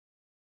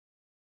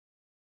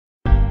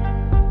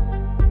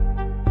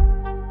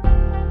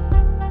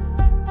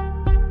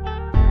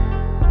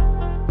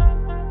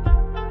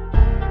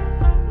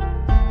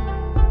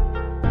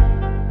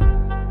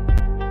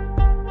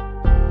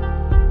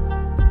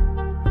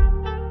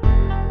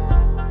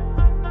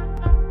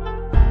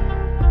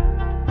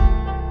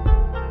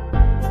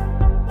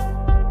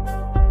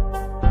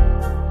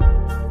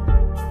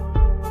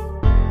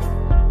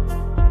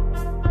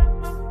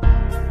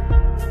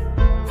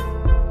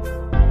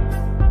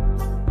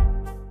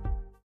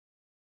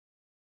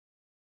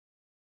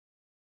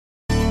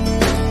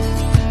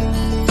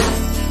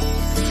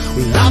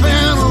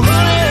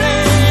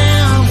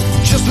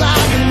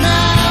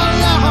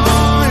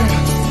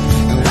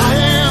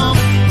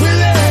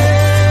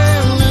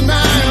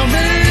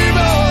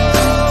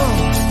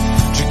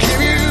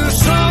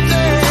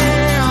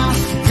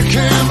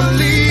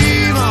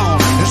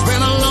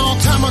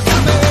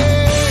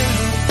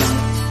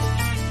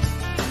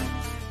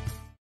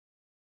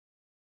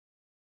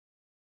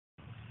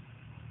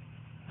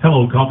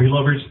Hello, coffee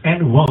lovers,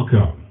 and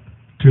welcome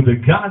to the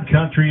God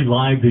Country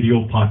Live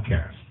Video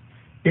Podcast.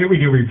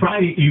 Every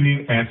Friday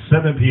evening at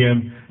 7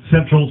 p.m.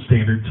 Central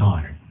Standard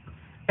Time.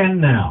 And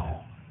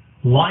now,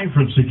 live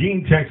from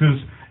Seguin, Texas,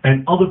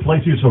 and other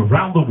places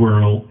around the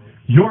world,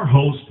 your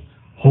host,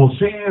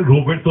 Jose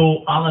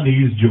Roberto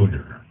Alanis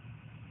Jr.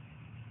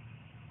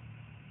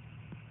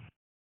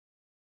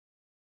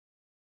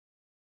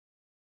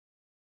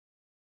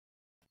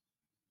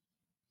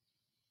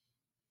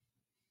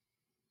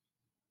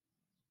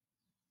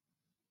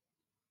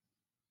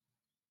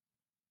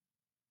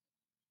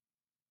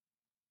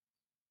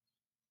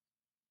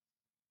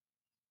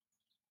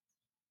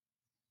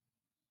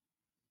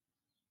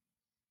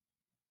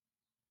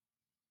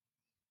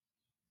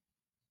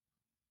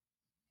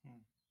 Hmm.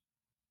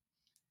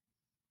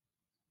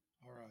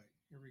 All right,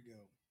 here we go.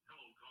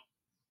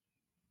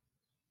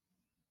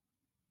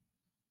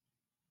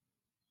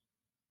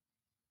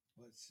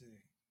 Let's see.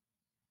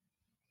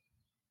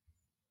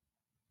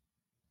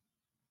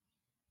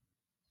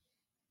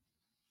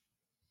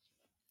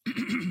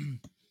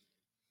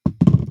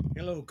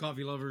 Hello,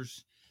 coffee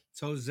lovers. It's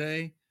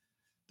Jose,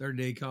 third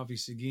day coffee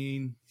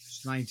Seguin.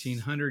 It's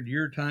 1900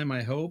 your time,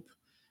 I hope,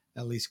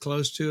 at least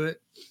close to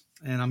it.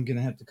 And I'm going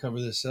to have to cover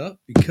this up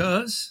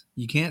because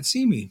you can't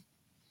see me.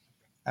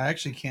 I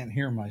actually can't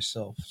hear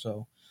myself.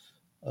 So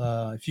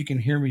if you can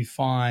hear me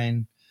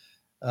fine,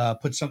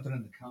 put something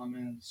in the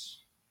comments.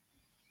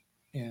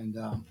 And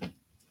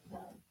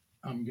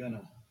I'm going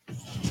to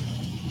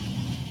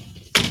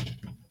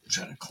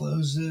try to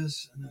close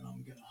this and then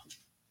I'm going to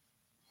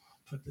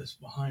put this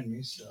behind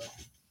me so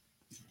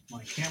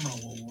my camera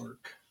will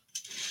work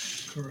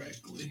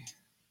correctly.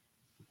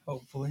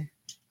 Hopefully,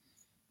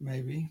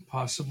 maybe,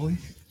 possibly.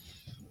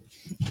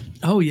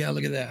 Oh, yeah,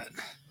 look at that.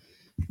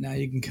 Now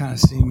you can kind of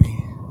see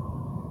me.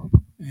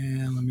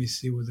 And let me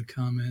see where the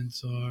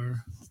comments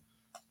are.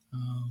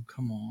 Oh,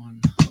 come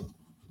on.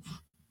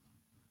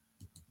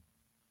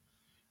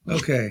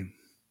 Okay.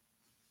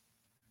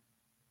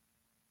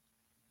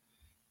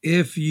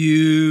 If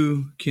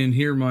you can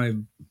hear my,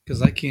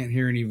 because I can't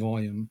hear any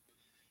volume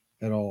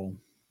at all.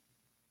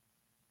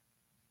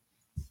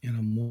 And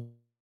I'm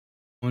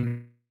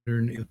wondering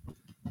if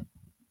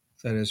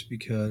that is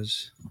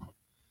because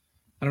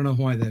I don't know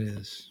why that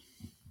is.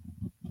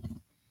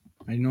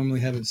 I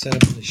normally have it set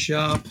up in the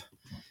shop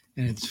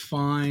and it's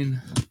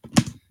fine.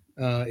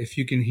 If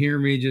you can hear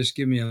me, just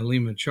give me a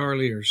Lima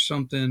Charlie or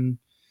something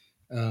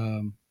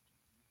um,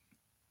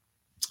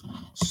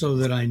 so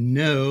that I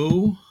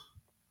know.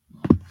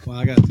 Well,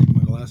 I got to take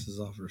my glasses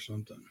off or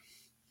something.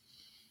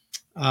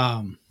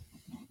 Um,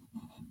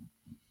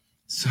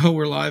 so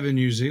we're live in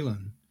New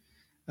Zealand.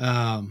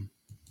 Um,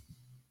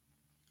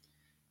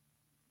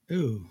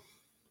 ooh,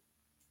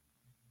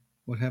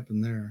 what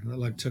happened there? That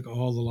like took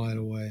all the light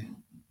away.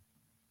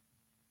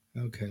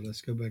 Okay,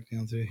 let's go back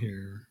down through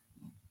here.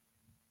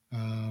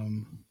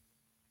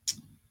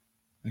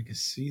 I can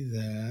see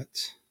that.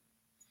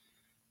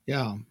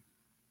 Yeah.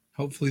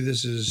 Hopefully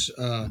this is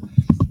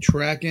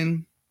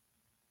tracking.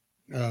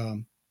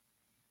 Um,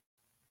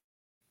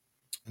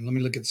 and let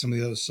me look at some of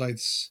the other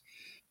sites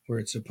where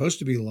it's supposed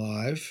to be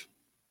live.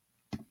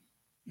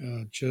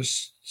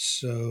 Just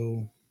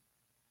so.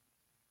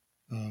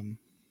 Um,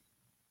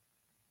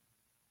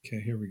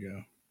 okay, here we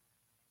go.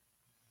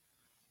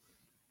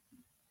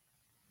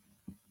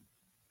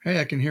 Hey,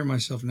 I can hear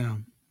myself now.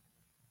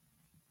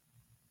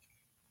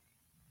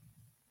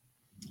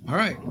 All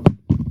right.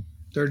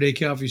 Third day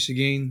coffee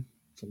Seguin.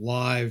 It's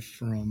live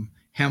from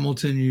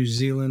Hamilton, New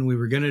Zealand. We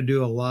were going to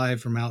do a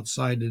live from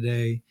outside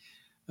today,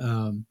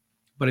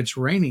 but it's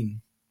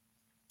raining.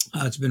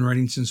 It's been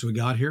raining since we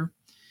got here,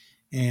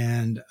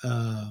 and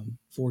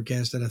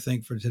forecasted, I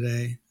think, for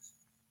today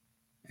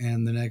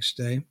and the next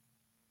day.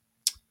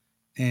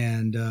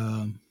 And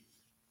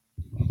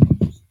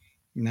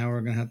now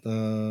we're going to have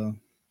to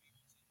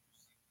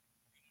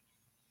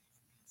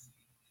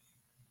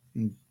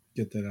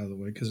get that out of the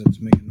way because it's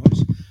making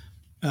noise.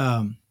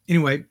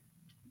 Anyway,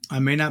 I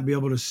may not be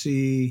able to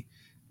see.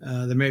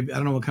 There may be, I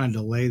don't know what kind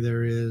of delay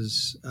there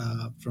is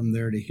from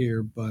there to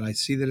here, but I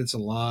see that it's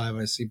alive.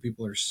 I see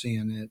people are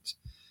seeing it,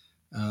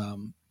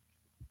 um,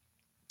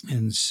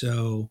 and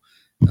so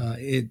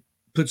it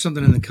put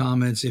something in the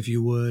comments if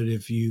you would,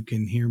 if you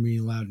can hear me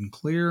loud and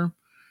clear.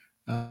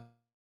 Uh,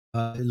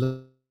 it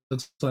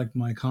looks like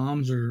my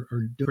comms are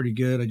pretty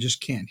good. I just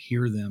can't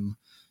hear them,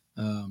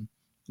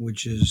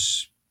 which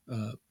is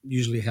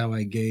usually how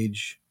I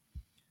gauge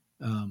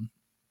um,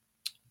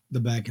 the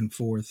back and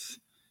forth.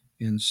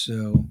 And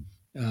so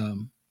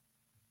um,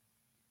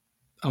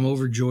 I'm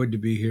overjoyed to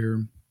be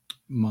here.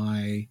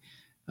 I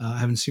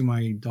haven't seen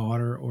my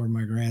daughter or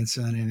my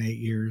grandson in 8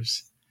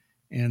 years,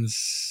 and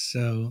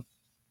so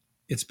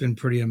it's been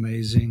pretty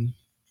amazing.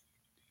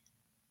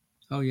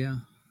 Oh yeah,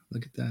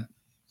 look at that.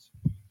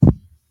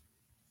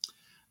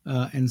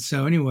 And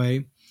so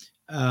anyway,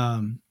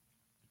 um,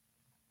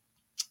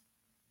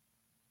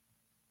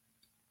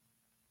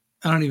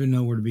 I don't even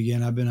know where to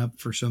begin. I've been up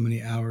for so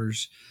many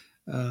hours.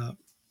 Uh,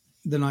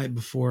 the night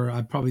before,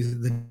 I probably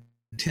the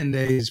 10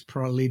 days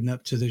leading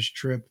up to this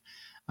trip,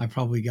 I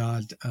probably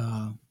got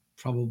I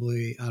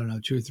don't know,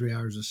 2 or 3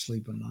 hours of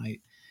sleep a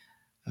night.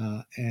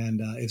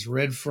 And it's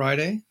Red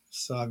Friday,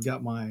 so I've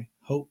got my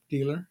Hope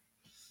Dealer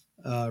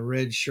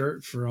red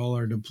shirt for all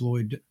our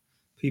deployed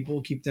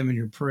people. Keep them in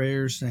your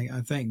prayers.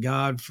 I thank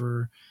God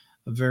for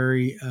a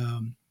very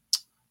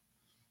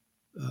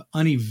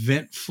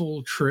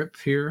uneventful trip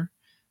here.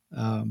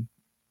 Um,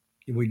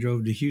 we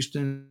drove to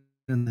Houston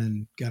and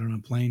then got on a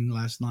plane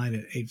last night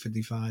at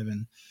 8:55,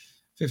 and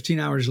 15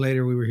 hours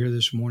later we were here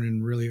this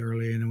morning really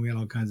early, and then we had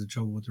all kinds of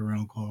trouble with the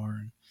rental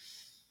car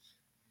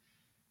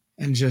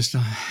and just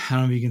I don't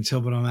know if you can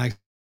tell, but I'm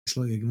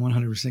actually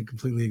 100%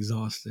 completely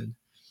exhausted,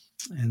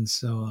 and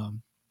so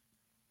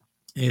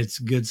it's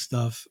good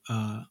stuff.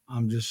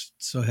 I'm just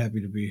so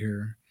happy to be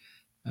here.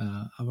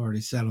 I've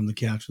already sat on the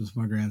couch with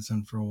my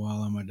grandson for a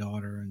while and my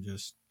daughter, and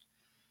just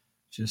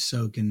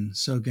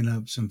soaking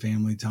up some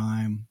family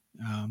time.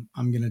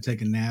 I'm gonna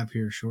take a nap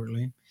here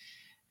shortly,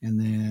 and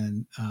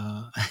then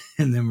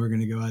and then we're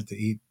gonna go out to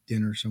eat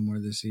dinner somewhere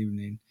this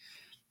evening.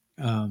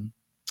 Um,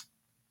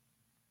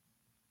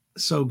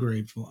 so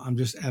grateful. I'm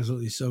just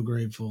absolutely so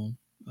grateful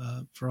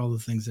for all the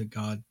things that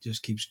God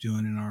just keeps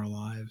doing in our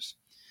lives.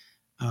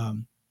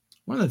 One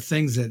of the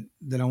things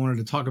that I wanted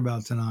to talk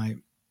about tonight,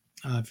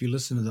 if you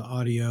listen to the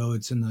audio,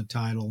 it's in the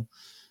title.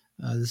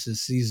 This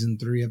is season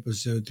 3,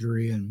 episode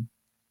 3,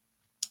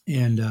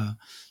 and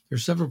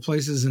there's several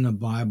places in the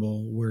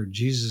Bible where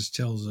Jesus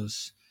tells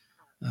us,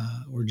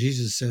 where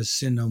Jesus says,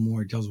 "Sin no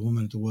more." He tells a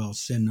woman at the well,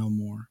 "Sin no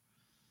more."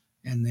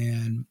 And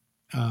then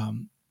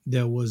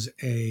there was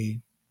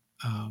a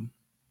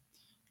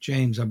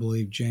James, I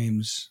believe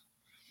James,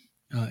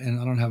 and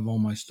I don't have all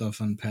my stuff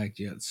unpacked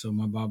yet, so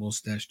my Bible's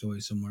stashed away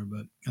somewhere.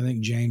 But I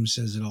think James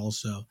says it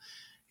also.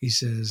 He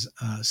says,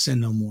 "Sin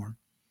no more."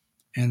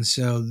 And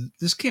so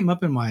this came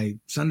up in my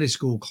Sunday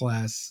school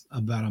class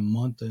about a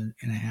month and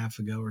a half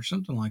ago, or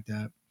something like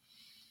that.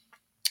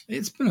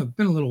 It's been a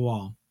little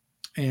while,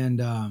 and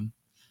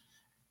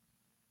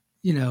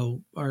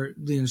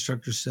the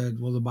instructor said,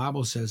 "Well, the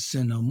Bible says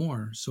sin no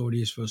more. So what are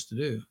you supposed to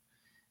do?"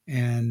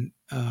 And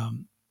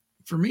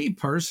for me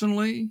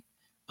personally,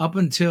 up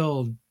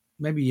until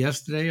maybe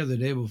yesterday or the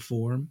day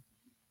before,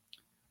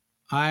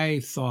 I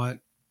thought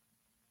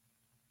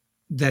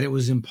that it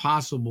was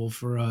impossible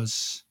for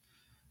us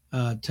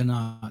to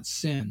not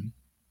sin.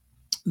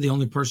 The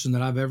only person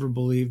that I've ever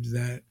believed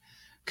that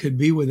could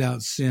be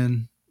without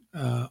sin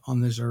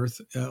on this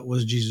earth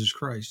was Jesus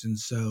Christ, and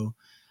so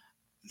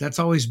that's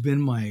always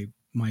been my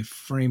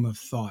frame of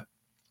thought.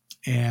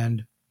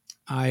 And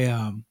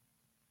I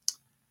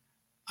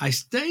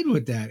stayed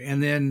with that,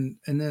 and then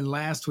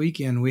last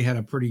weekend we had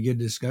a pretty good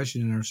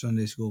discussion in our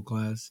Sunday school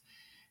class,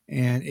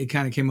 and it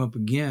kind of came up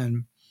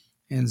again.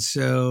 And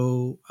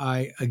so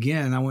I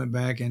went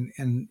back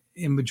and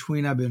in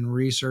between I've been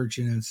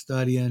researching and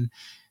studying,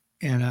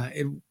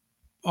 and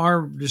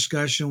our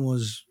discussion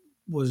was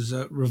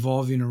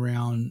revolving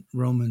around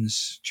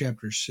Romans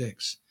chapter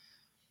 6.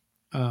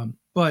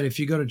 But if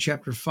you go to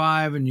chapter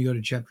 5 and you go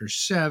to chapter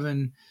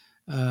 7,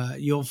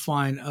 you'll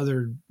find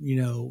other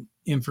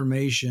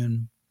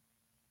information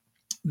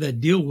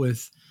that deal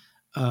with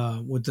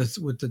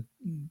the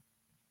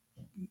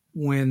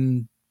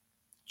when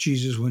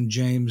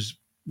James,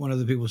 one of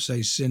the people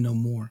say, "Sin no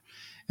more."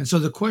 And so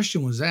the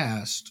question was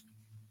asked,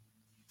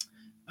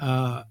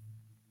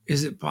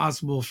 is it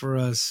possible for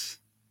us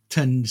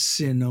to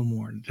sin no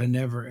more, to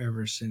never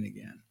ever sin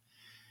again?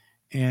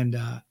 And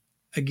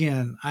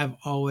again, I've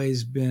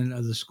always been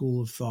of the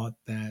school of thought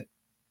that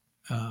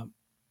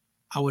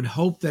I would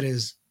hope that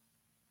as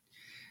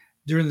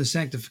during the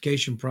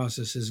sanctification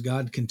process, as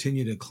God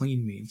continued to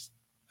clean me,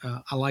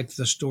 I like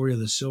the story of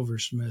the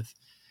silversmith,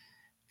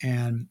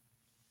 and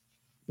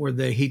where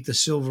they heat the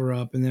silver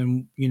up, and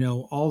then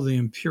all the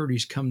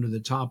impurities come to the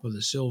top of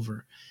the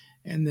silver,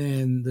 and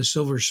then the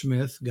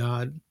silversmith,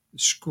 God,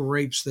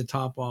 scrapes the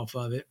top off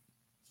of it,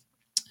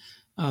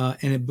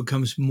 and it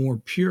becomes more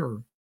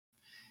pure.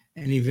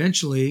 And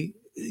eventually,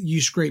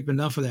 you scrape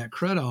enough of that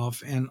crud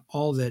off, and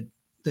all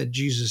that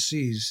Jesus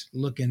sees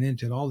looking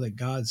into it, all that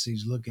God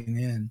sees looking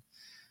in,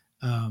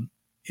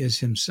 is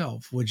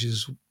Himself, which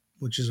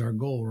is our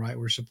goal, right?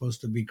 We're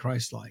supposed to be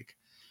Christ-like,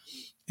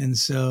 and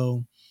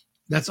so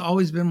that's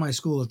always been my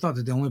school of thought,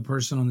 that the only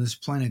person on this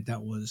planet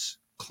that was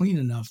clean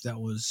enough, that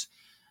was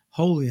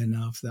holy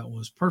enough, that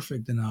was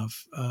perfect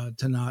enough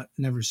to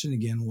never sin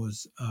again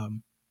was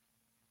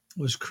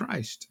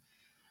Christ.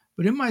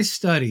 But in my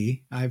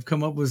study, I've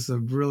come up with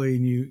some really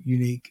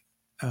unique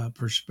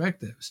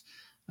perspectives.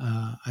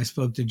 I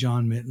spoke to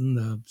John Minton,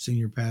 the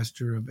senior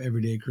pastor of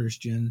Everyday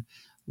Christian,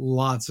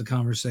 lots of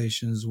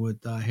conversations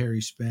with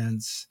Harry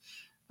Spence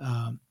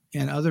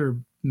and other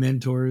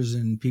mentors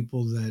and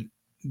people that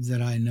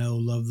I know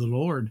love the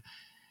Lord.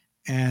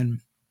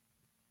 And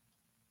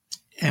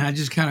I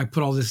just kind of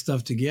put all this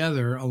stuff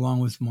together along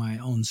with my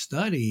own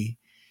study.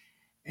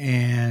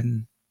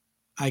 And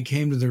I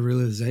came to the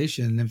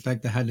realization, in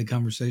fact, I had the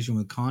conversation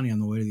with Connie on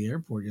the way to the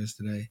airport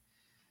yesterday,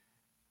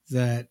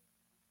 that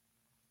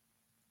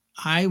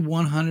I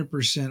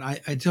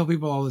 100%. I tell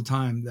people all the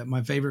time that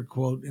my favorite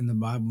quote in the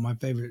Bible, my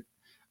favorite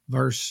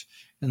verse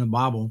in the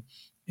Bible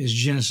is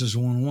Genesis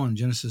 1:1.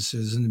 Genesis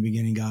says, "In the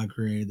beginning, God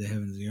created the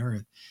heavens and the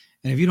earth."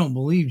 And if you don't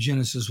believe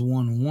Genesis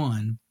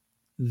 1:1,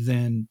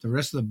 then the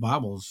rest of the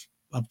Bible's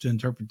up to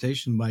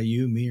interpretation by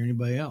you, me, or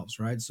anybody else,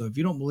 right? So if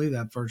you don't believe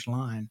that first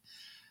line,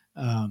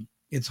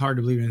 it's hard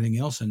to believe anything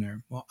else in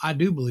there. Well, I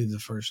do believe the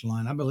first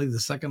line. I believe the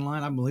second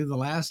line. I believe the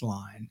last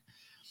line.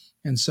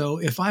 And so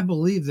if I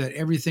believe that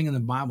everything in the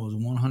Bible is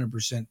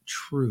 100%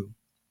 true,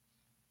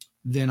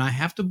 then I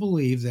have to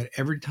believe that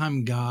every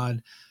time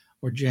God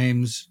or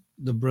James,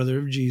 the brother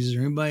of Jesus,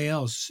 or anybody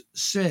else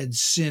said,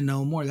 sin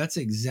no more, that's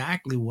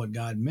exactly what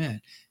God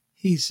meant.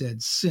 He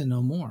said, sin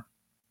no more.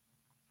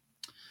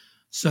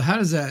 So how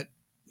does that,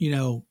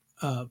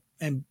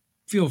 and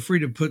feel free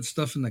to put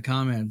stuff in the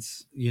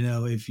comments,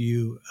 if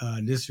you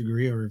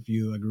disagree or if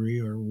you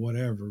agree or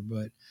whatever.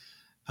 But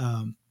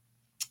um,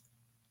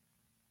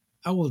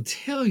 I will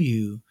tell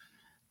you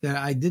that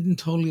I didn't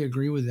totally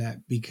agree with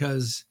that,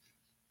 because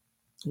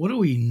what do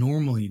we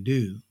normally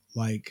do?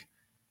 Like,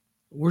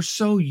 we're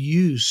so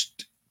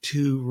used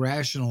to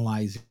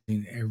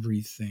rationalizing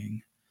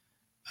everything,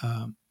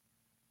 um,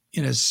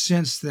 in a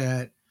sense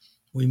that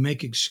we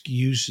make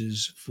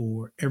excuses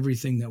for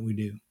everything that we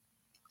do.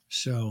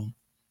 So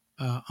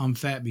I'm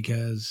fat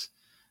because,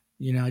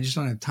 I just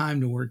don't have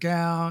time to work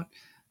out.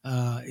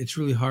 It's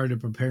really hard to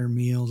prepare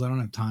meals. I don't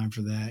have time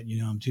for that.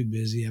 I'm too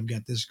busy. I've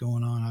got this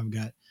going on. I've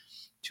got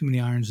too many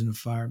irons in the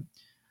fire,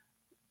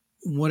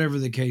 whatever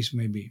the case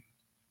may be.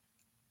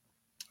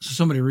 So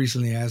somebody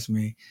recently asked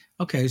me,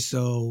 okay,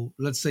 so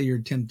let's say you're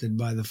tempted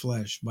by the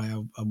flesh by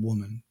a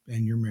woman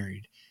and you're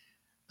married.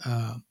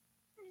 Uh,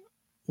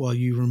 well,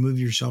 you remove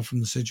yourself from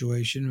the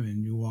situation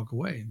and you walk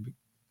away,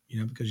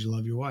 because you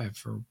love your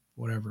wife or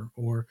whatever.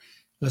 Or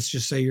let's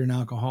just say you're an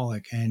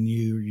alcoholic and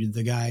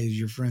the guys,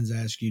 your friends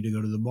ask you to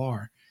go to the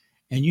bar.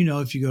 And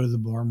if you go to the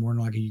bar, more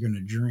than likely you're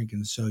going to drink.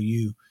 And so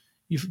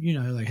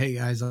like, hey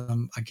guys,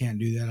 I can't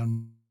do that.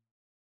 I'm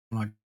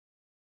not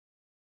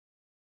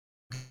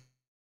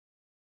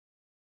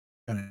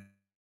going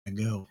to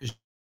go.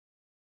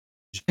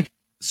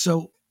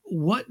 So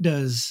what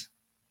does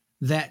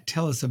that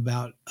tell us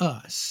about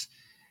us?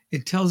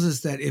 It tells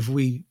us that if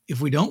we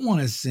don't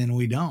want to sin,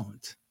 we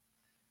don't,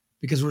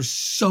 because we're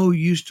so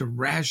used to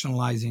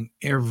rationalizing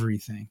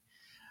everything,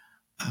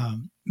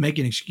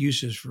 making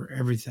excuses for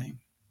everything.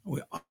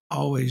 We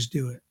always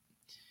do it.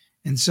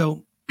 And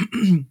so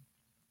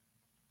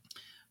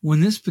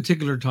when this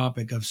particular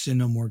topic of sin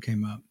no more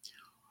came up,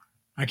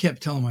 I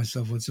kept telling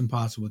myself, well, it's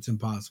impossible. It's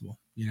impossible.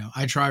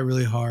 I try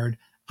really hard.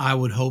 I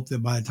would hope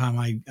that by the time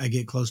I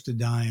get close to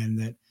dying,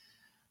 that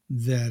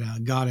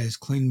God has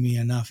cleaned me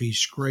enough. He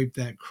scraped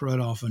that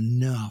crud off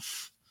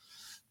enough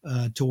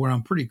to where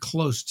I'm pretty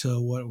close to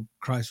what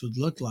Christ would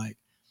look like.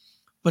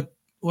 But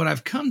what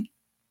I've come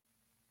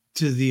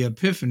to the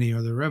epiphany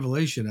or the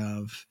revelation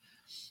of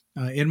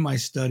in my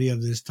study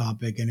of this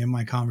topic and in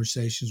my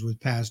conversations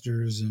with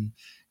pastors and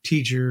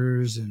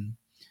teachers and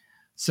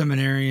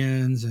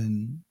seminarians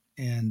and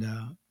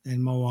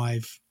my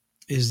wife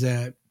is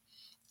that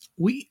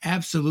we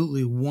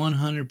absolutely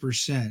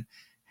 100%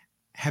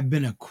 have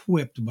been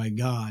equipped by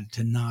God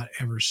to not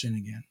ever sin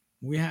again.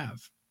 We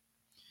have.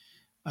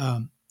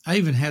 I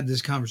even had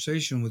this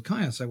conversation with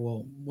clients like,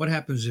 well, what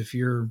happens if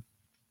you're,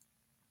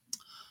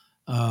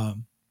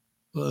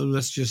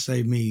 let's just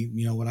say me,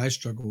 what I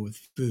struggle with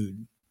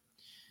food.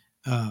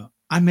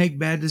 I make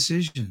bad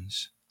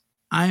decisions.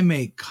 I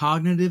make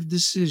cognitive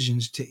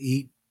decisions to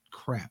eat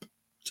crap.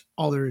 That's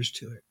all there is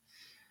to it.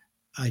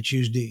 I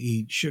choose to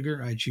eat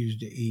sugar. I choose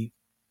to eat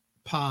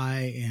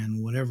pie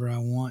and whatever I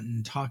want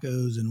and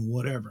tacos and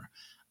whatever.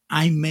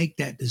 I make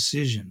that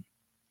decision.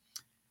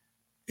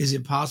 Is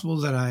it possible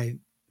that I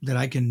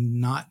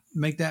can not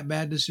make that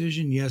bad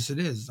decision? Yes, it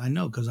is. I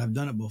know, because I've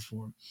done it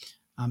before.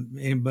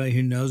 Anybody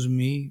who knows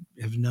me,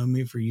 have known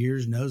me for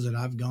years, knows that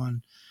I've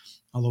gone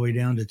all the way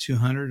down to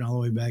 200, all the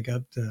way back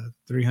up to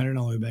 300,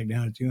 all the way back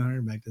down to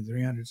 200, back to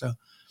 300.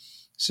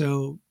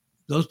 So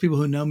those people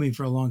who know me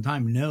for a long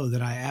time know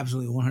that I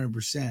absolutely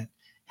 100%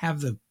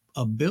 have the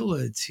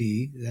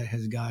ability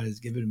that God has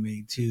given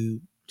me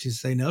to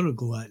say no to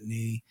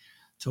gluttony,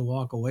 to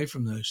walk away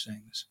from those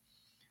things.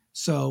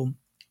 So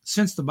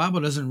since the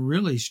Bible doesn't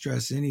really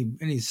stress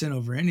any sin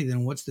over any,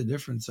 then what's the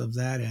difference of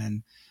that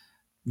and,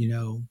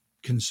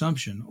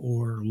 consumption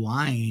or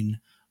lying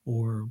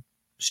or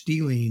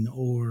stealing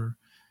or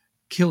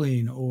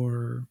killing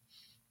or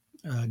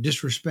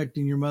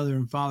disrespecting your mother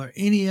and father,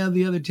 any of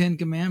the other 10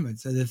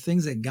 commandments are the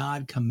things that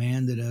God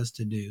commanded us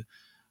to do.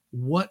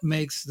 What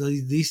makes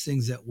these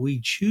things that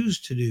we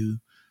choose to do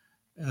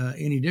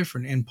any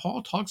different? And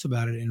Paul talks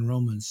about it in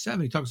Romans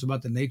 7. He talks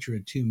about the nature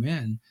of two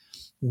men,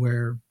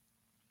 where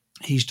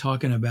he's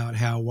talking about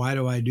why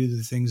do I do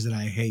the things that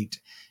I hate?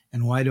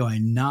 And why do I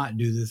not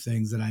do the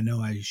things that I know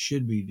I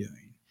should be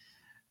doing?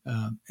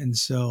 And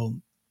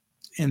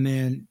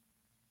then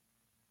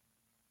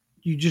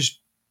you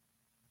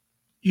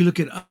look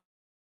at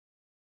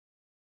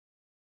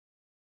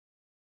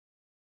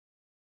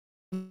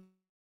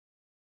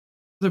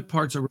other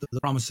parts of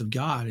the promise of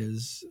God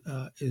is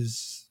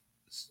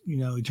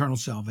eternal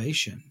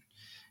salvation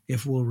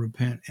if we'll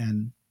repent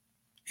and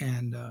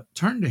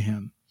turn to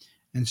Him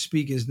and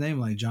speak His name,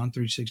 like John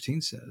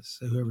 3:16 says.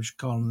 So whoever should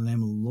call on the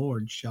name of the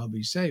Lord shall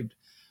be saved.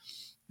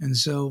 And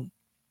so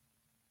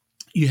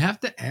you have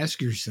to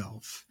ask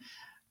yourself,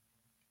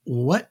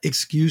 what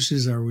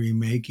excuses are we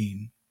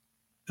making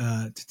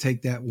to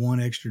take that one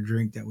extra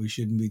drink that we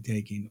shouldn't be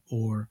taking,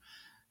 or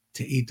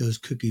to eat those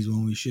cookies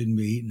when we shouldn't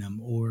be eating them,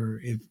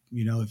 or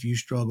if you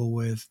struggle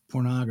with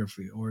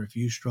pornography, or if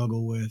you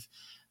struggle with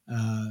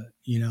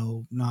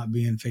not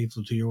being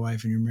faithful to your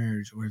wife in your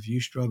marriage, or if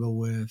you struggle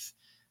with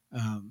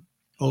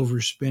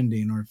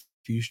overspending, or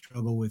if you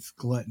struggle with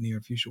gluttony, or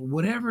if you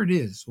whatever it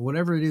is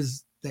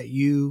that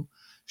you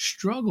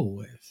struggle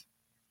with.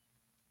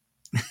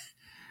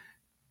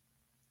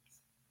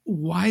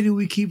 Why do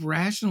we keep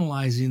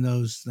rationalizing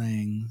those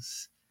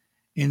things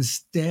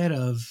instead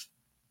of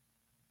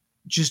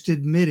just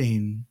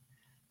admitting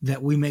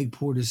that we make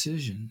poor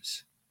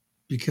decisions?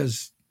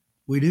 Because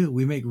we do.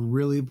 We make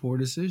really poor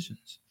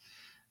decisions.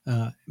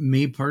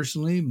 Me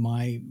personally,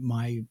 my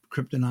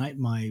kryptonite,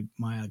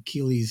 my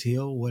Achilles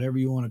heel, whatever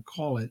you want to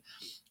call it,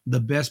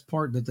 the best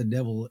part that the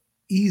devil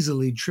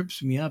easily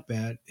trips me up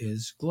at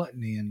is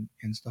gluttony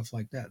and stuff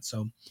like that.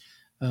 So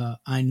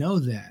I know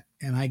that,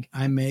 and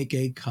I make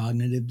a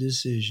cognitive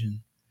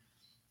decision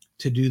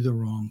to do the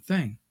wrong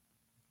thing.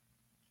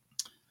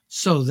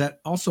 So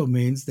that also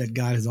means that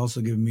God has also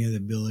given me the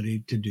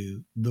ability to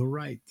do the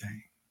right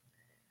thing.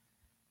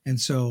 And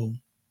so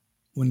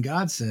when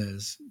God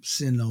says,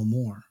 sin no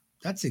more,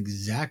 that's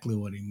exactly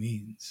what He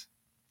means.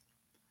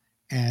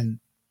 And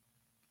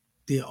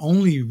the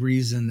only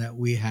reason that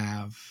we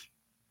have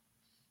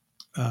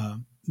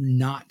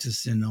not to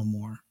sin no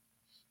more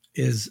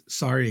is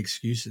sorry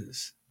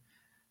excuses.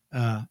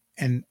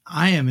 And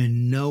I am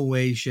in no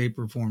way, shape,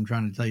 or form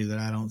trying to tell you that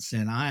I don't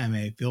sin. I am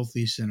a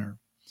filthy sinner.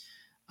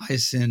 I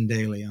sin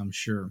daily, I'm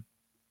sure.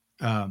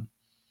 I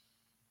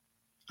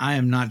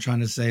am not trying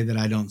to say that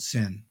I don't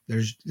sin.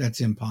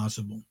 That's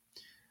impossible.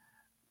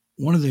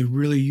 One of the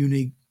really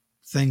unique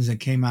things that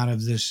came out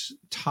of this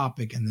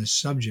topic and this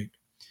subject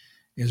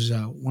is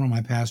one of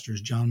my pastors,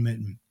 John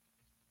Mitten,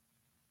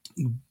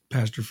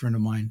 pastor friend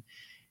of mine.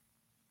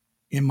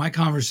 In my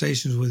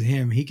conversations with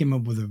him, he came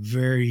up with a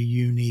very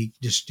unique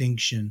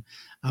distinction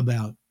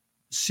about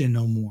sin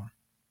no more.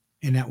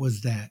 And that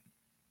was that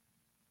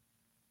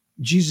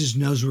Jesus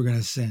knows we're going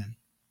to sin.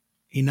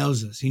 He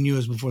knows us. He knew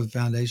us before the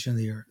foundation of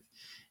the earth.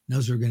 He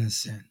knows we're going to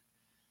sin.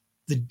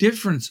 The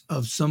difference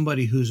of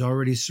somebody who's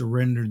already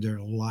surrendered their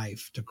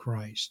life to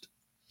Christ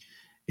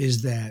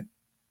is that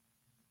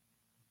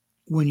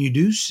when you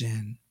do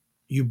sin,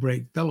 you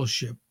break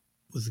fellowship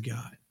with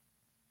God.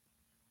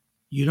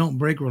 You don't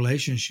break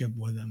relationship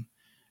with Him.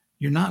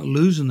 You're not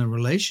losing the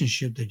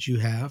relationship that you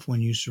have when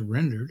you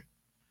surrendered.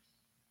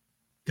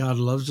 God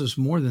loves us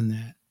more than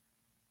that.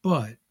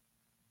 But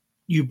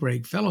you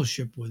break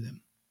fellowship with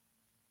Him.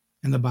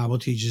 And the Bible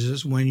teaches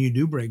us when you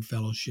do break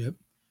fellowship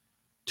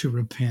to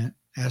repent,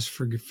 ask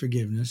for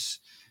forgiveness,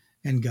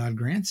 and God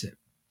grants it.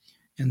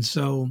 And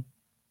so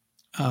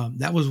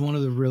that was one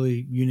of the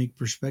really unique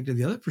perspectives.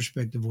 The other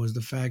perspective was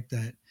the fact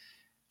that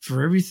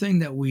for everything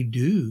that we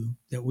do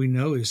that we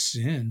know is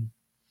sin,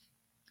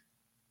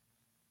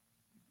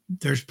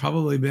 there's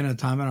probably been a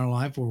time in our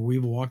life where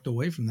we've walked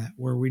away from that,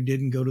 where we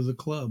didn't go to the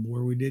club,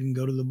 where we didn't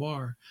go to the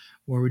bar,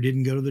 where we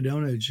didn't go to the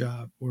donut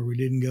shop, where we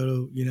didn't go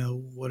to,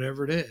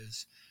 whatever it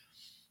is.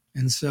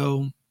 And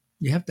so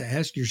you have to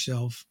ask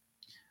yourself,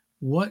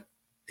 what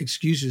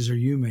excuses are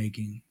you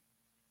making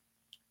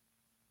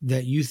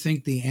that you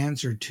think the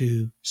answer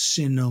to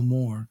sin no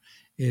more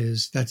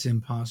is that's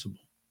impossible?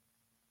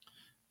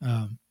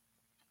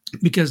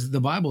 Because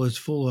the Bible is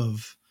full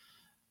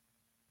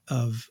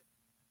of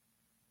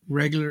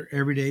regular,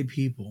 everyday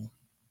people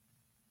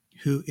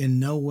who in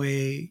no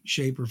way,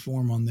 shape, or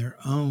form on their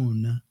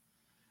own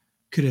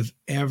could have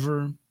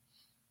ever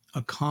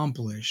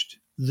accomplished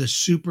the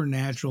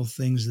supernatural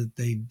things that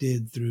they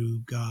did through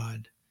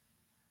God.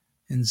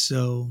 And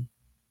so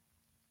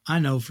I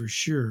know for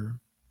sure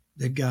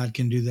that God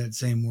can do that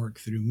same work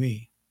through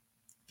me,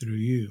 through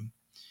you.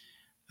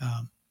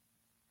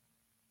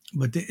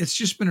 But it's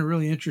just been a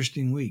really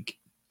interesting week.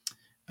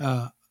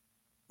 A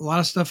lot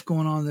of stuff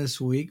going on this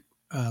week,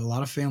 a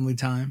lot of family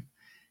time.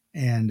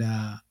 And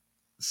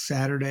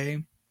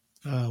Saturday,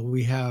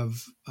 we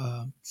have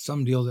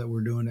some deal that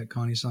we're doing that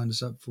Connie signed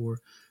us up for.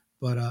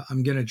 But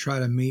I'm going to try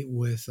to meet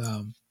with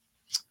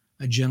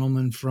a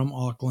gentleman from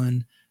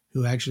Auckland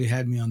who actually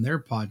had me on their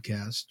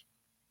podcast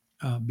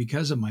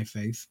because of my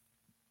faith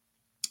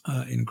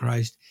in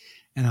Christ.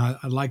 And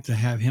I'd like to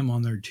have him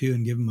on there too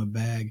and give him a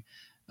bag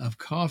of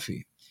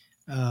coffee.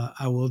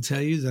 I will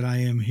tell you that I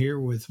am here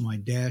with my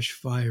Dash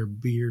Fire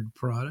beard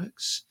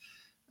products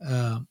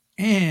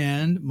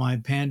and my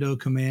Pando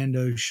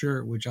Commando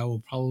shirt, which I will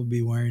probably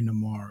be wearing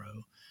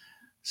tomorrow.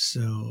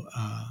 So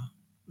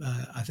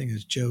I think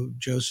it's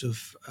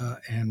Joseph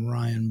and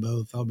Ryan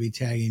both. I'll be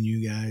tagging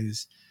you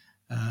guys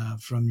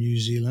from New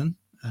Zealand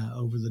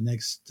over the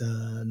next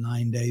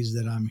 9 days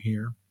that I'm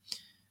here.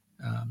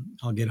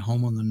 I'll get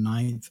home on the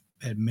 9th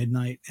at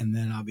midnight, and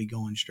then I'll be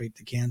going straight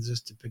to Kansas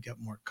to pick up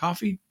more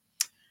coffee.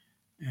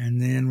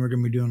 And then we're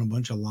going to be doing a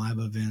bunch of live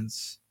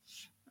events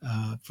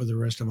for the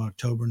rest of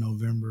October,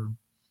 November,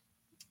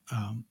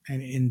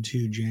 and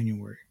into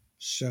January.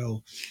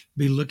 So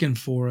be looking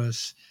for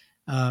us.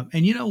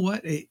 And you know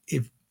what?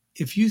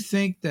 If you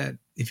think that,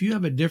 if you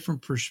have a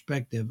different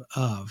perspective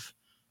of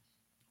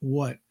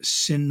what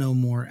sin no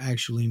more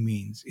actually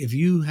means, if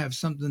you have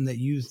something that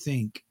you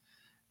think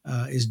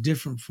is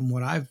different from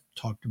what I've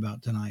talked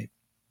about tonight,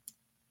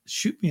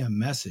 shoot me a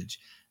message,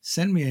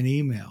 send me an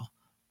email,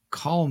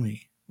 call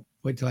me.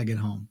 Wait till I get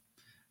home,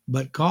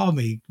 but call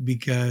me,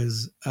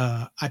 because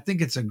I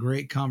think it's a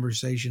great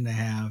conversation to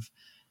have.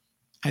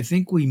 I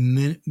think we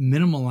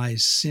minimalize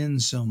sin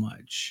so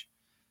much.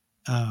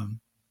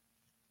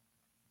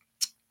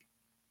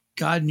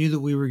 God knew that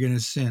we were going to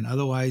sin.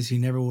 Otherwise, he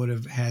never would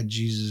have had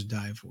Jesus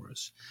die for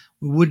us.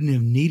 We wouldn't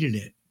have needed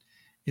it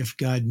if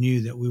God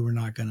knew that we were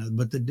not going to.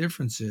 But the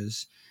difference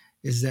is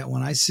that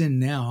when I sin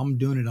now, I'm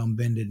doing it on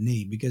bended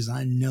knee, because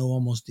I know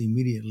almost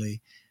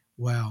immediately,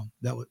 wow,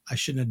 I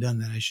shouldn't have done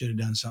that. I should have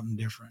done something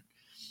different.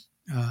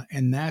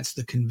 And that's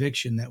the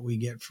conviction that we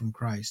get from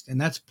Christ. And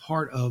that's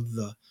part of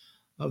the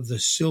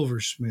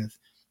silversmith,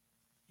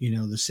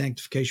 the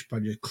sanctification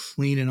project,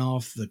 cleaning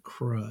off the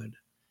crud.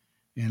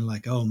 And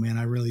like, oh man,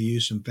 I really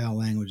used some foul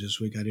language this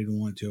week. I didn't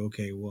want to.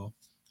 Okay, well,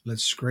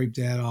 let's scrape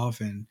that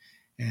off and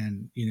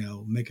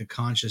make a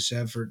conscious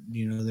effort.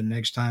 The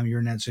next time you're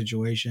in that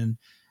situation,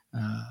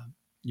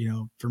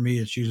 for me,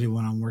 it's usually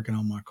when I'm working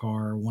on my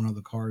car, one of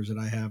the cars that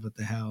I have at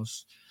the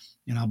house,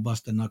 and I'll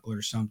bust a knuckle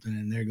or something,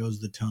 and there goes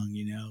the tongue.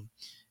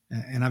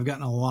 And I've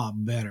gotten a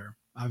lot better.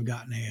 I've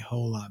gotten a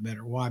whole lot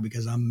better. Why?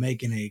 Because I'm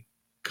making a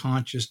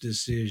conscious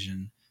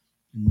decision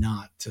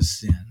not to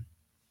sin.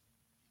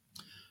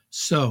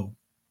 So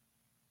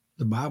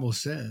the Bible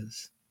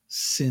says,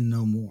 sin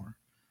no more.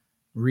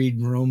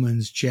 Read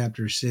Romans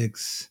chapter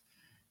 6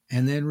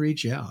 and then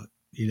reach out,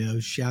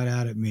 shout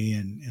out at me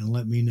and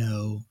let me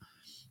know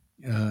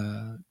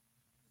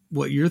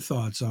what your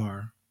thoughts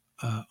are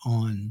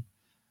on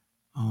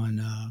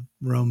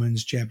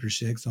Romans chapter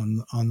 6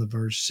 on the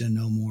verse sin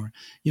no more.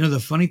 The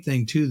funny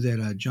thing too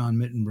that John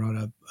Mitten brought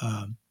up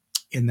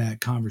in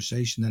that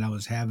conversation that I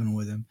was having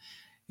with him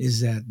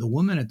is that the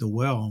woman at the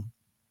well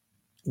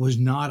was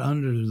not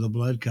under the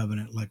blood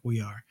covenant like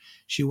we are.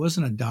 She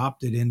wasn't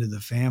adopted into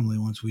the family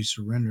once we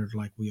surrendered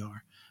like we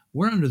are.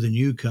 We're under the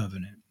new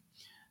covenant.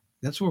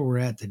 That's where we're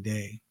at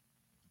today.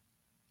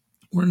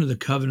 We're under the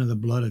covenant of the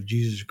blood of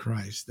Jesus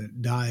Christ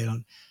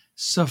that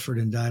suffered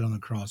and died on the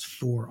cross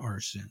for our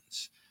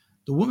sins.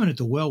 The woman at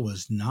the well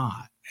was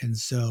not. And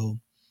so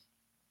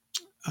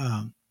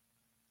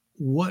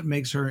what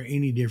makes her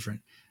any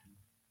different?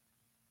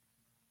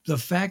 The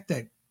fact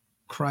that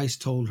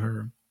Christ told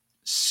her,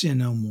 sin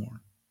no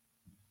more.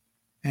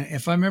 And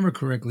if I remember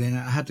correctly, and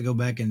I had to go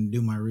back and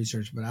do my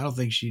research, but I don't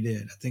think she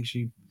did. I think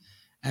she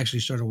actually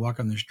started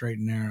walking the straight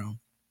and narrow.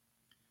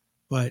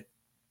 But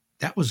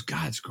that was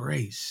God's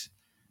grace,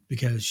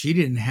 because she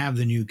didn't have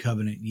the new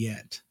covenant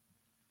yet.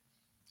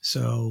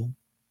 So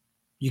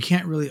you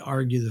can't really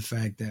argue the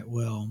fact that,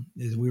 well,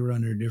 we were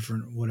under a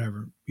different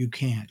whatever. You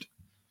can't.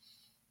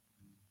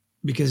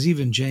 Because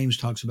even James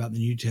talks about the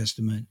New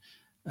Testament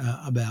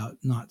about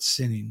not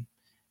sinning.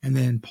 And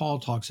then Paul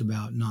talks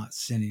about not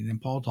sinning. And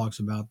Paul talks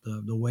about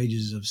the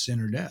wages of sin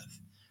or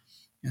death.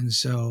 And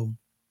so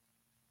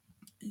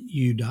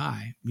you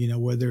die,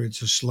 whether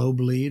it's a slow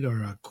bleed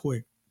or a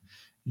quick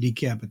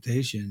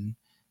decapitation,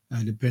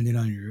 depending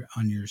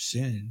on your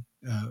sin.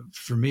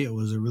 For me, it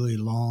was a really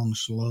long,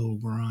 slow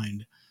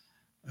grind,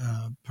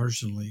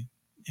 personally.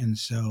 And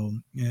so,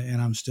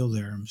 and I'm still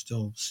there. I'm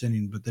still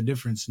sinning. But the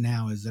difference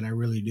now is that I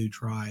really do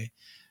try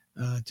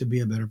to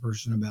be a better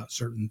person about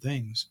certain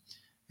things.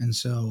 And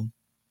so,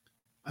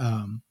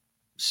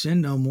 sin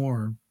no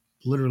more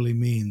literally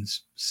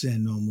means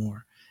sin no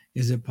more.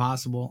 Is it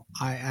possible?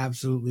 I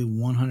absolutely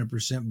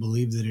 100%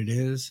 believe that it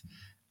is.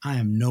 I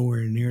am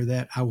nowhere near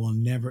that. I will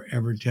never,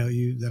 ever tell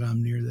you that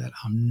I'm near that.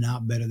 I'm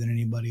not better than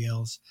anybody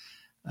else.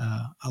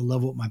 I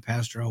love what my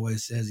pastor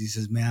always says. He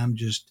says, man, I'm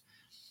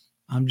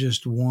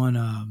just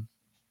one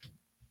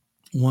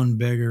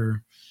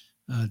beggar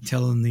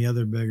telling the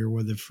other beggar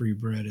where the free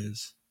bread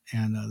is.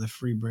 And the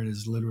free bread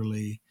is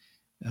literally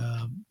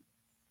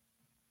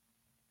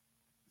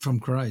from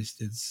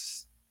Christ.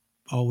 It's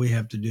all we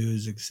have to do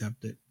is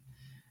accept it.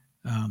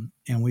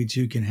 And we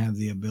too can have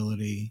the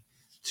ability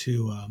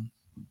to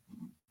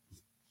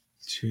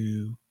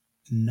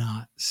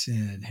not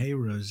sin. Hey,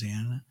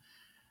 Rosanna.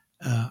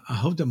 I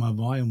hope that my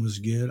volume was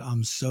good.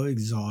 I'm so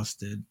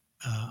exhausted.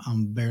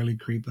 I'm barely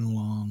creeping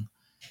along.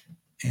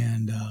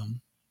 And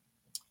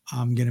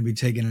I'm going to be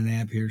taking a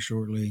nap here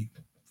shortly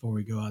before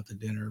we go out to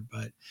dinner.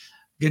 But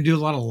I'm going to do a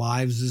lot of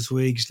lives this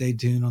week. Stay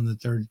tuned on the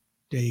Third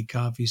Day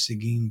Coffee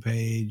Seguin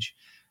page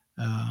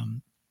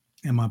and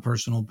my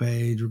personal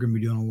page. We're going to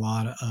be doing a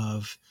lot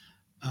of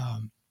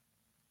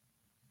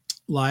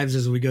lives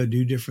as we go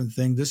do different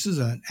things. This is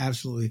an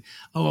absolutely.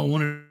 Oh, I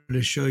wanted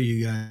to show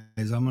you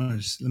guys. I'm gonna let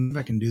me see if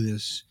I can do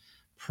this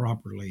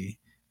properly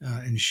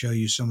and show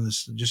you some of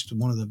this. Just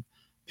one of the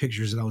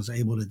pictures that I was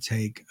able to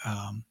take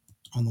on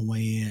the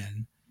way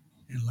in.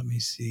 And let me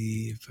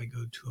see if I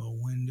go to a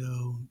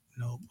window.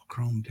 Nope. A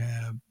Chrome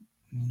tab.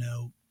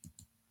 Nope.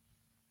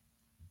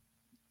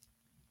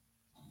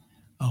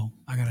 Oh,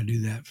 I got to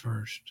do that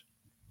first.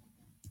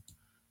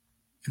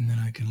 And then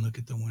I can look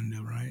at the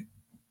window, right?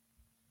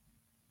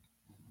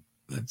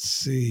 Let's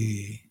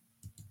see.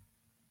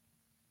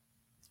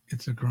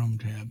 It's a Chrome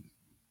tab.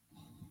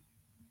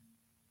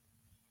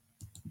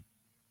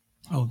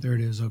 Oh, there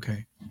it is.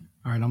 Okay.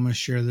 All right. I'm going to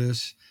share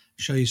this,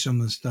 show you some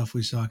of the stuff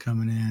we saw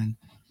coming in.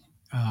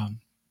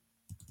 I'm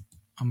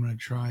going to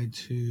try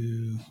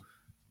to,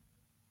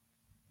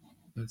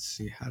 let's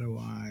see, how do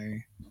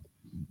I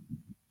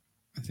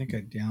think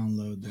I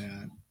download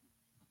that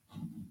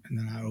and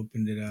then I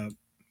opened it up.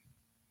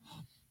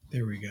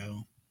 There we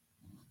go.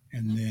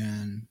 And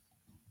then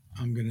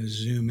I'm going to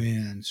zoom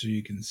in so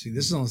you can see.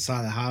 This is on the side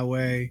of the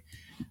highway.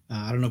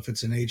 I don't know if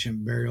it's an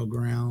ancient burial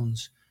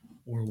grounds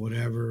or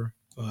whatever,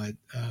 but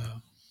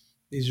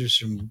these are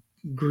some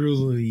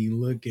gruely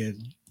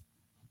looking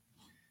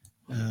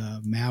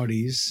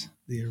Maoris,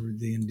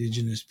 the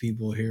indigenous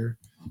people here.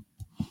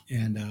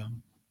 And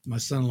my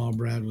son-in-law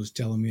Brad was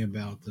telling me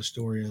about the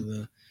story of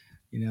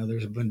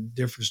there's been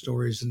different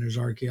stories and there's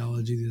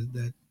archaeology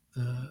that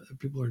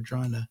people are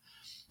trying to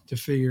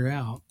figure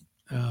out.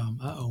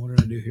 What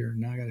did I do here?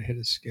 Now I got to hit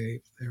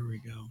escape. There we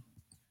go.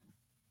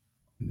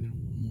 And then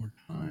one more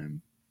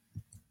time.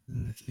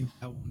 And I think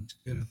that one's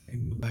good. I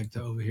think go back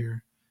to over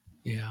here.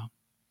 Yeah.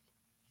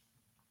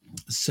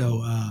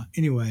 So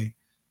anyway,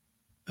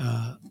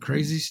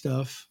 crazy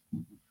stuff.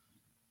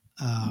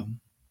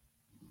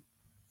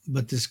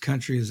 But this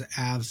country is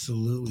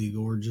absolutely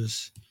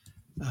gorgeous.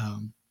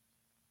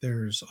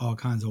 There's all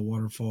kinds of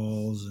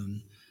waterfalls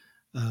and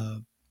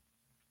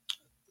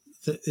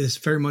it's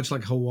very much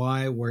like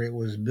Hawaii, where it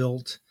was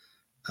built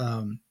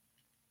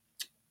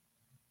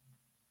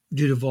due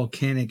to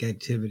volcanic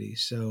activity.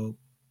 So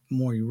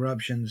more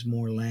eruptions,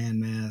 more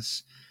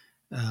landmass.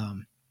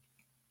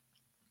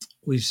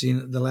 We've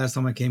seen the last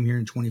time I came here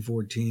in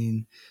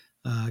 2014,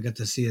 I got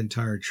to see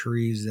entire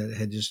trees that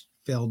had just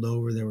felled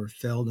over. They were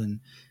felled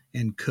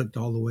and cooked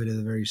all the way to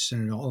the very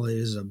center. All it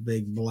is a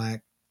big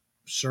black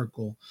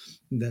circle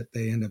that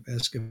they end up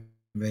excavating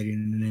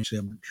and actually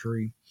a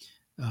tree.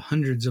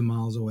 Hundreds of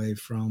miles away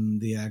from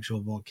the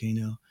actual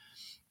volcano.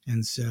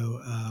 And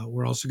so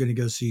we're also going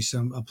to go see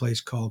a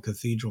place called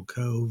Cathedral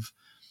Cove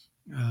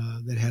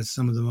that has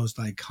some of the most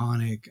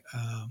iconic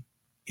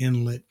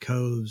inlet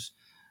coves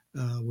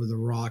where the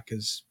rock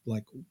is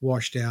like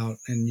washed out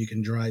and you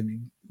can drive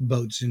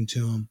boats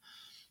into them.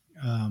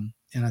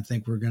 And I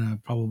think we're going to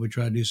probably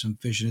try to do some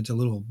fishing. It's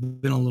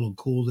been a little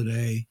cool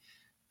today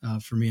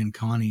for me and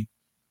Connie,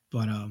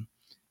 but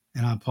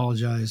and I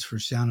apologize for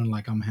sounding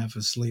like I'm half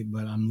asleep,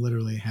 but I'm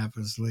literally half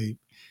asleep.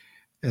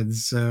 And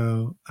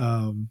so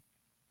I'm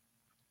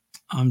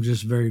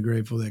just very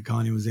grateful that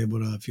Connie was able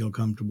to feel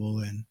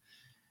comfortable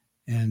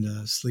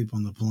and sleep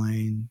on the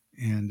plane.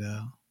 And,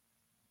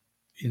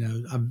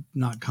 I've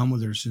not come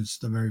with her since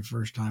the very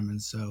first time.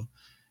 And so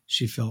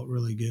she felt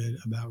really good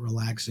about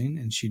relaxing,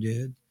 and she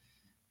did.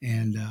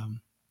 And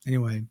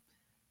anyway,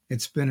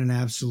 it's been an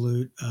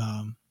absolute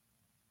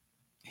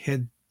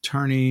head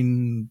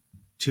turning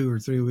 2 or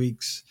 3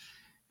 weeks,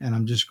 and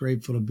I'm just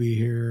grateful to be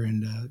here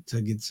and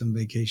to get some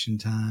vacation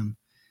time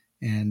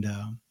and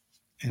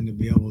to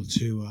be able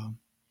to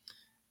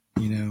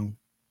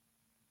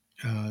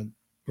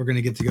we're going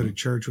to get to go to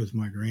church with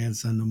my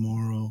grandson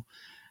tomorrow.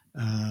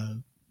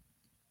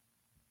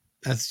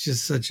 That's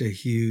just such a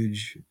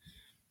huge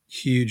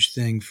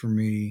thing for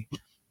me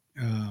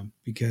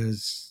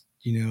because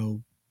he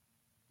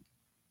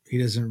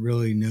doesn't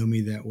really know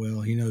me that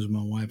well. He knows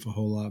my wife a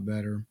whole lot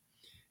better,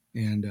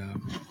 and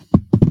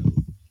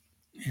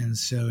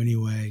so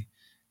anyway,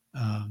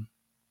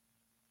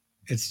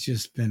 it's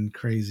just been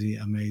crazy,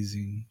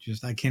 amazing.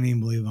 Just I can't even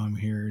believe I'm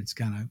here. It's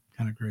kind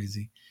of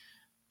crazy,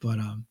 but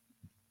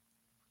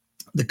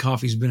the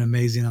coffee's been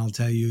amazing. I'll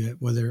tell you,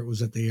 whether it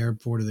was at the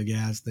airport or the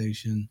gas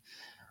station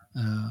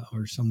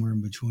or somewhere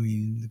in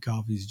between, the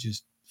coffee's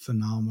just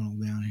phenomenal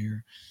down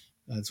here.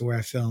 That's where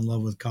I fell in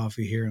love with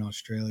coffee, here in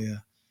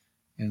Australia,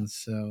 and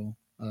so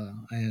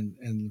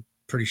and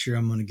pretty sure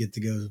I'm going to get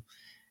to go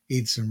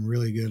eat some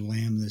really good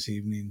lamb this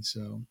evening.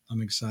 So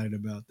I'm excited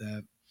about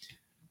that,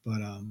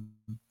 but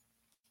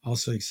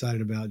also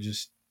excited about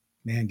just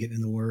getting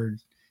in the Word.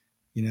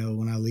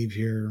 When I leave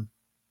here,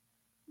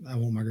 I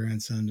want my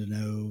grandson to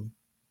know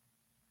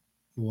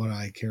what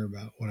I care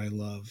about, what I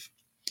love.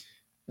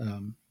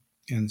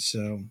 And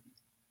so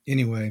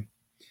anyway,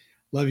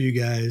 love you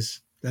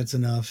guys. That's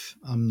enough.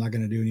 I'm not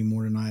going to do any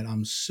more tonight.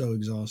 I'm so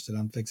exhausted.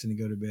 I'm fixing to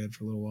go to bed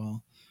for a little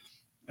while.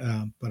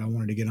 But I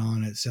wanted to get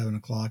on at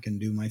 7:00 and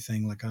do my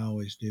thing like I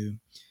always do.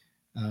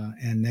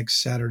 And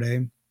next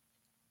Saturday,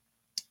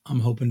 I'm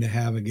hoping to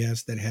have a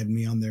guest that had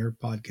me on their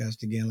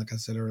podcast again, like I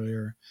said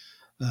earlier.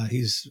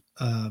 He's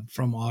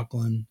from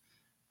Auckland,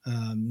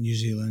 New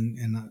Zealand,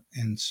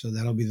 and so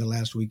that'll be the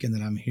last weekend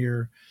that I'm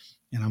here,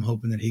 and I'm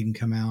hoping that he can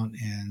come out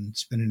and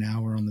spend an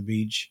hour on the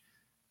beach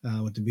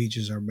with the beach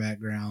as our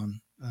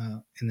background,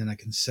 and then I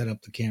can set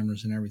up the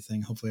cameras and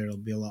everything. Hopefully, it'll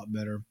be a lot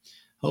better.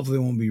 Hopefully,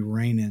 it won't be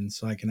raining,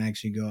 so I can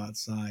actually go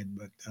outside.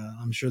 But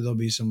I'm sure there'll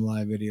be some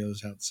live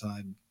videos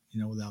outside,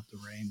 without the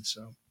rain.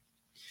 So,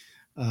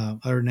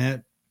 other than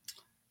that,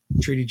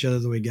 treat each other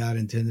the way God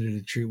intended it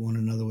to treat one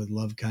another, with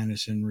love,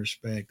 kindness, and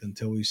respect.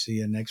 Until we see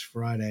you next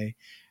Friday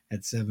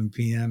at 7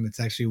 p.m.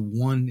 It's actually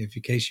 1, if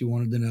in case you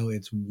wanted to know,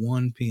 it's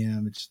 1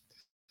 p.m. It's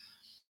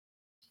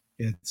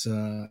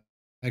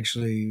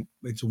actually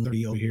it's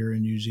 1:30 over here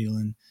in New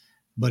Zealand,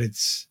 but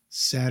it's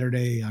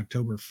Saturday,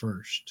 October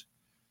 1st.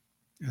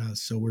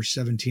 So we're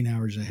 17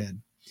 hours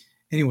ahead.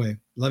 Anyway,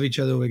 love each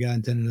other the way God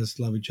intended us.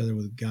 Love each other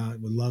with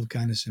love,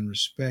 kindness, and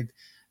respect.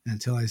 And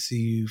until I see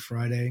you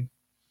Friday,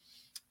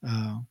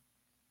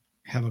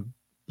 have a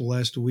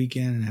blessed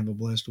weekend and have a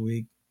blessed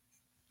week.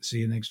 See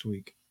you next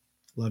week.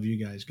 Love you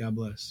guys. God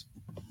bless.